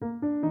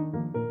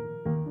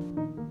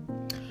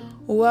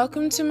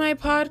Welcome to my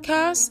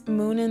podcast,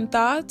 Moon and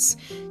Thoughts.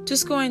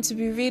 Just going to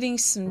be reading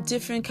some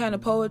different kind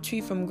of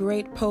poetry from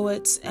great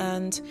poets,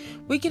 and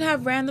we can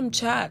have random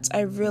chats.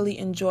 I really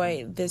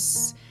enjoy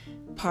this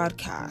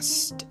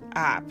podcast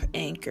app,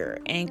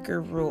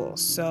 Anchor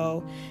rules.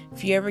 So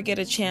if you ever get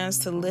a chance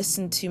to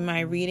listen to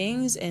my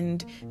readings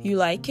and you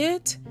like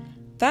it,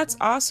 that's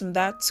awesome.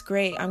 That's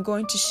great. I'm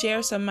going to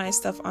share some of my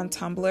stuff on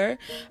Tumblr.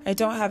 I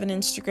don't have an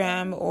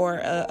Instagram or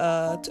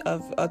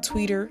a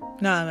Twitter.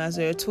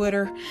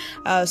 Twitter.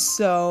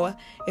 So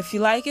if you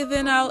like it,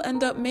 then I'll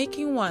end up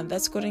making one.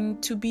 That's going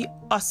to be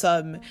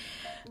awesome.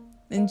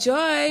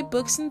 Enjoy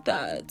Books and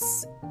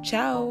Thoughts.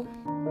 Ciao.